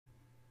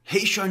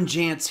Hey, Sean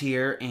Jantz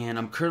here, and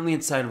I'm currently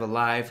inside of a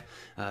live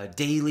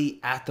daily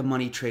at the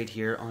money trade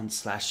here on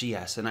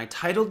 /ES. And I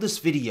titled this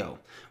video,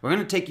 we're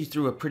going to take you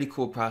through a pretty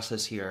cool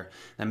process here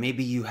that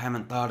maybe you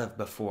haven't thought of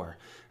before.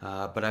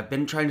 But I've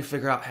been trying to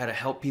figure out how to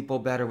help people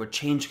better with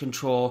change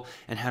control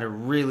and how to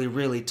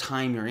really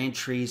time your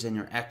entries and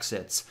your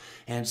exits.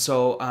 And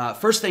so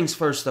first things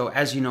first though,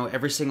 as you know,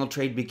 every single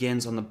trade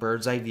begins on the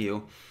bird's eye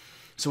view.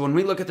 So when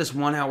we look at this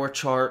 1 hour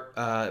chart,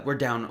 we're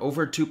down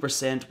over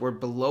 2%. We're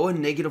below a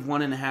negative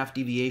 1.5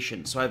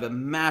 deviation. So I have a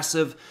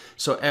massive,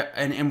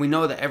 and we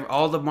know that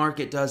all the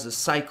market does is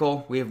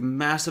cycle. We have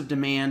massive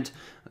demand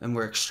and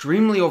we're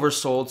extremely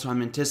oversold. So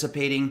I'm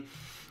anticipating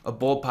a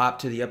bull pop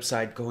to the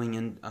upside going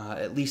in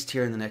at least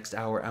here in the next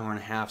hour, hour and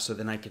a half, so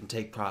then I can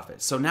take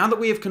profit. So now that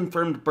we have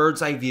confirmed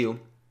bird's eye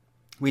view,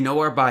 we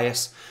know our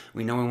bias,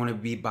 we know we want to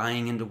be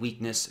buying into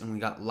weakness, and we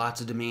got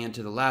lots of demand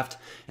to the left,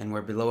 and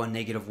we're below a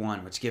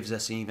 -1, which gives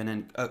us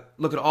even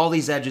look at all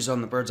these edges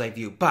on the bird's eye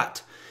view.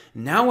 But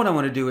now what I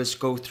want to do is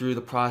go through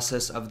the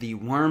process of the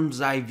worm's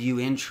eye view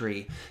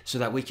entry so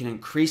that we can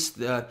increase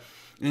the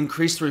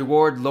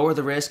reward, lower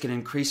the risk, and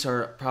increase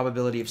our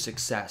probability of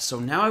success.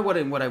 So now what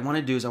I want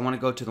to do is I want to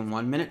go to the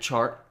 1 minute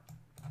chart.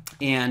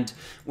 And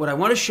what I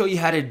want to show you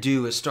how to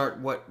do is start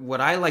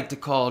what I like to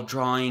call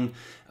drawing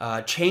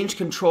change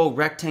control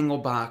rectangle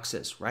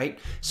boxes, right?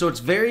 So it's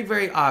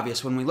very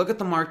obvious. When we look at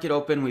the market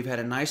open, we've had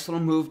a nice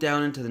little move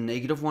down into the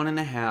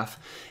 -1.5,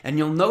 and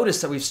you'll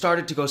notice that we've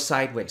started to go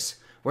sideways.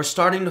 We're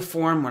starting to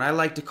form what I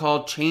like to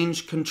call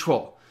change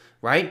control,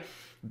 right?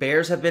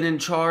 Bears have been in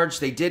charge.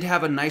 They did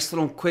have a nice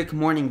little quick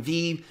morning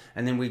V,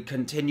 and then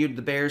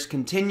the bears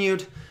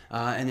continued,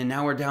 and then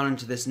now we're down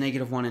into this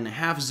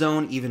 -1.5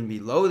 zone, even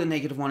below the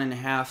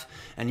 -1.5,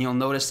 and you'll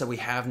notice that we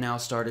have now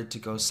started to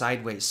go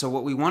sideways. So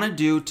what we want to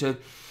do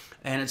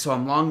so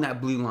I'm along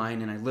that blue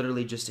line, and I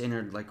literally just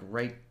entered like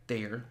right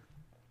there.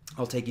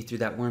 I'll take you through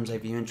that worm's eye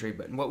view entry.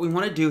 But what we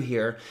want to do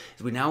here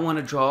is we now want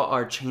to draw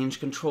our change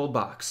control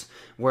box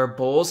where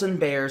bulls and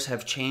bears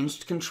have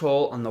changed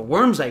control on the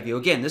worm's eye view.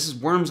 Again, this is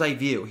worm's eye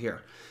view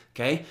here.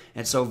 Okay,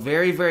 and so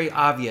very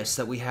obvious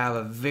that we have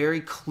a very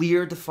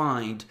clear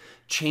defined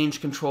change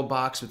control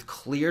box with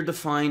clear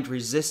defined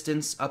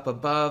resistance up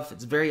above.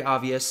 It's very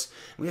obvious.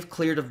 We have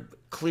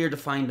clear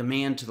defined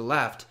demand to the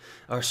left,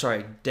 or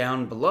sorry,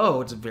 down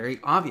below. It's very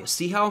obvious.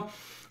 See how?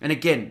 And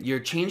again,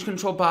 your change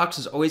control box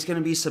is always going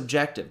to be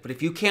subjective. But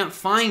if you can't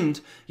find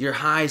your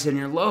highs and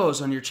your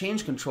lows on your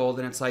change control,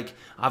 then it's like,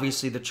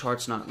 obviously the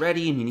chart's not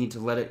ready and you need to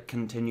let it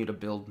continue to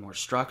build more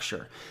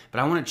structure. But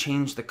I want to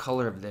change the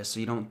color of this so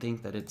you don't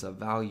think that it's a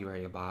value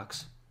area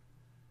box.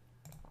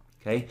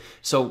 Okay,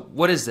 so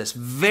what is this?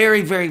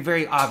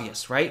 Very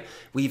obvious, right?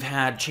 We've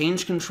had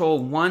change control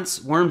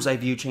once, worm's eye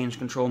view change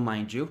control,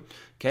 mind you.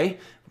 Okay,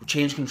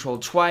 change control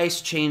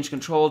twice, change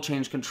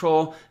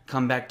control,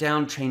 come back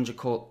down, change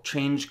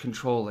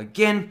control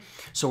again.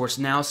 So we're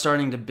now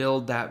starting to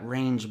build that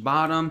range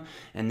bottom,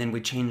 and then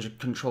we change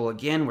control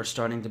again. We're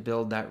starting to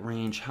build that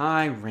range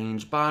high,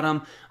 range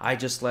bottom. I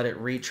just let it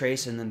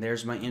retrace, and then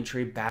there's my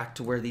entry back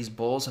to where these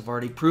bulls have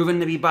already proven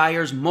to be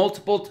buyers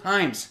multiple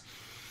times.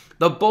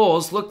 The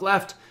bulls, look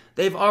left,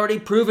 they've already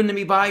proven to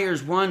be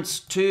buyers 1,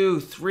 2,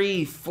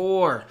 3,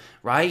 4,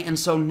 right? And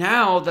so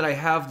now that I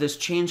have this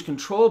change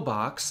control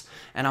box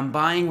and I'm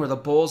buying where the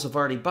bulls have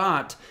already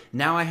bought,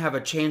 now I have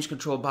a change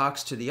control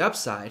box to the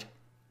upside,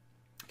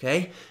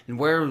 okay? And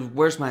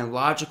where's my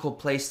logical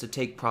place to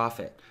take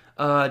profit?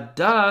 Right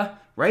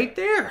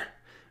there.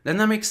 Doesn't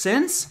that make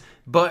sense?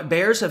 But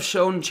bears have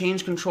shown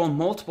change control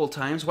multiple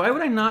times. Why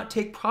would I not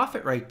take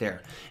profit right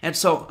there? And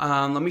so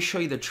let me show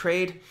you the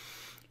trade.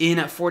 In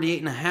at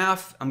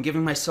 48.5, I'm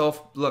giving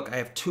myself, look, I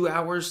have 2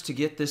 hours to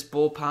get this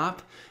bull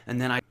pop,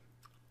 and then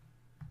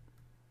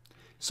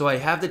so I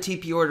have the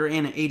TP order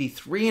in at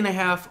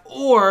 83.5,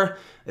 or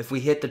if we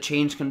hit the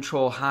change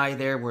control high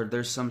there where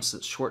there's some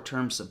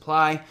short-term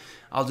supply,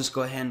 I'll just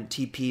go ahead and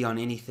TP on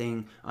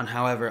anything, I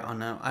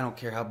don't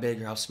care how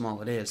big or how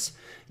small it is.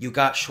 You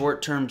got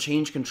short-term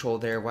change control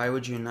there, why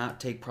would you not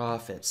take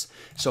profits?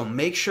 So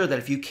make sure that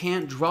if you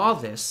can't draw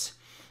this,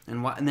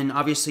 and then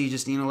obviously you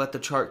just need to let the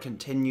chart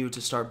continue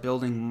to start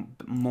building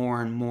more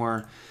and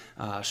more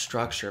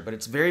structure. But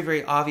it's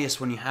very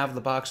obvious when you have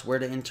the box where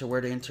to enter,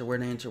 where to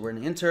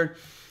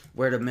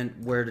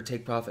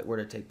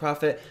take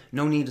profit.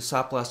 No need to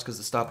stop loss because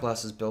the stop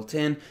loss is built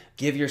in.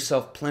 Give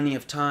yourself plenty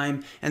of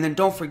time. And then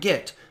don't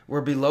forget,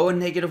 we're below a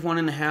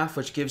 -1.5,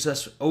 which gives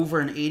us over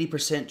an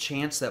 80%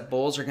 chance that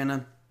bulls are going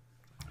to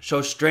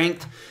show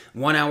strength.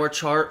 1 hour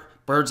chart.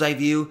 Bird's eye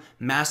view,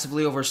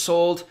 massively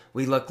oversold.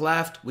 We look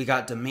left, we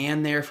got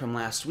demand there from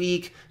last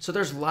week. So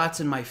there's lots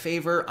in my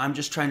favor. I'm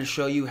just trying to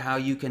show you how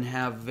you can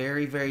have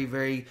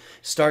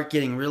start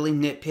getting really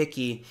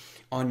nitpicky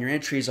on your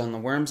entries on the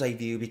worm's eye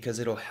view, because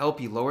it'll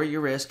help you lower your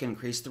risk,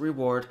 increase the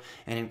reward,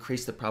 and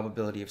increase the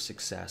probability of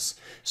success.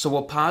 So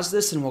we'll pause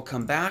this and we'll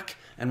come back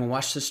and we'll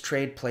watch this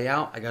trade play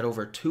out. I got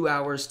over 2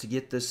 hours to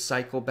get this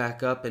cycle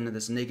back up into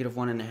this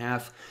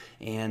 -1.5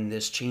 and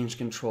this change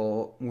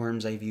control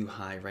worm's eye view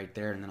high right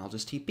there, and then I'll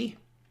just TP.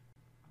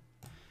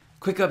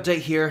 Quick update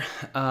here.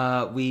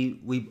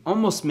 We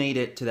almost made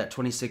it to that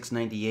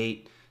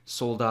 26.98.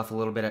 Sold off a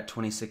little bit at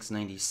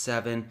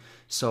 26.97.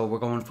 So we're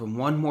going from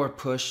one more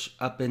push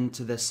up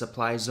into the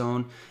supply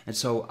zone. And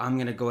so I'm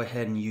going to go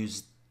ahead and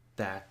use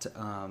that.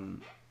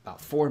 About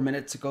 4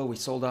 minutes ago, we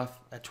sold off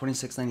at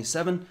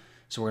 26.97.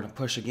 So we're going to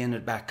push again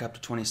back up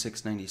to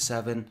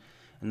 26.97. And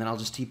then I'll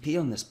just TP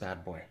on this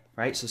bad boy,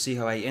 right? So see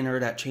how I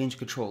entered at change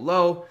control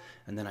low,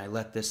 and then I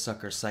let this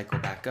sucker cycle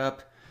back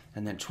up.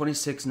 And then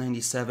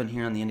 26.97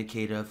 here on the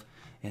indicative.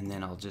 And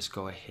then I'll just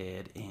go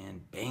ahead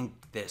and bank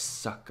this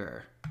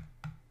sucker.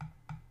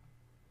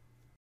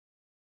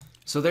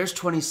 So there's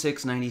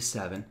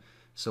 26.97.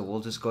 So we'll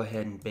just go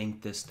ahead and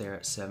bank this there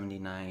at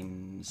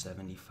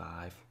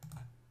 79.75.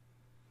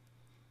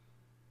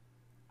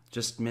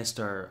 Just missed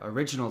our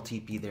original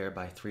TP there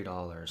by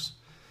 $3.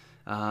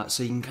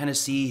 So you can kind of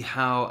see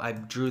how I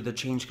drew the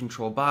change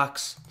control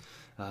box.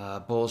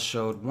 Bulls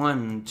showed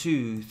 1,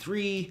 2,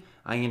 3.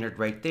 I entered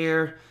right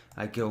there.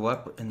 I go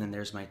up, and then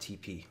there's my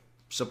TP.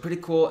 So pretty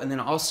cool. And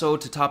then also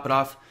to top it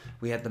off,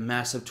 we had the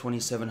massive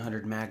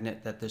 2700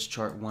 magnet that this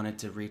chart wanted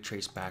to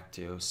retrace back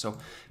to. So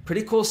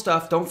pretty cool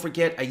stuff. Don't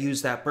forget, I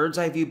used that bird's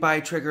eye view buy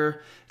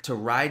trigger to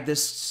ride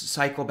this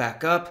cycle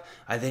back up.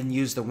 I then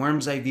used the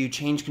worm's eye view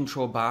change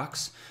control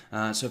box.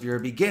 So if you're a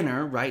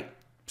beginner, right,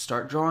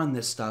 start drawing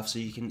this stuff so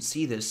you can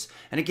see this.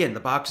 And again, the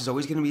box is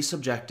always going to be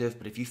subjective,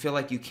 but if you feel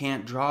like you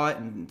can't draw it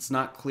and it's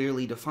not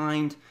clearly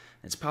defined,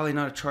 it's probably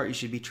not a chart you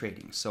should be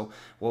trading. So,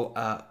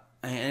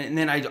 and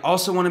then I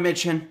also want to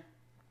mention,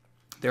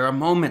 there are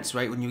moments,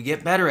 right, when you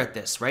get better at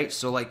this, right?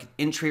 So like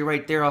entry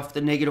right there off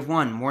the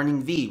 -1,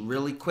 morning V,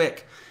 really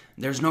quick.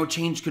 There's no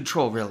change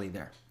control really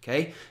there,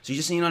 okay? So you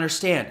just need to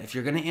understand, if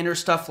you're going to enter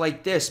stuff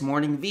like this,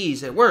 morning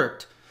Vs, it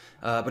worked.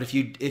 But if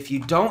you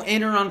don't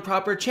enter on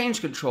proper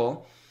change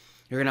control,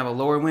 you're going to have a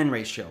lower win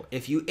ratio.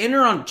 If you enter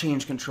on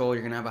change control,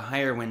 you're going to have a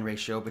higher win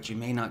ratio, but you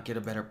may not get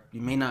a better,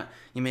 you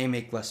may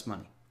make less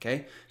money,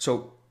 okay?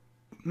 So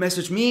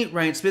message me,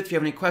 Ryan Smith, if you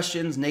have any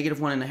questions,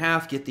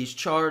 -1.5, get these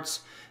charts.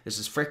 This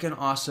is freaking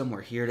awesome.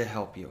 We're here to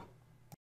help you.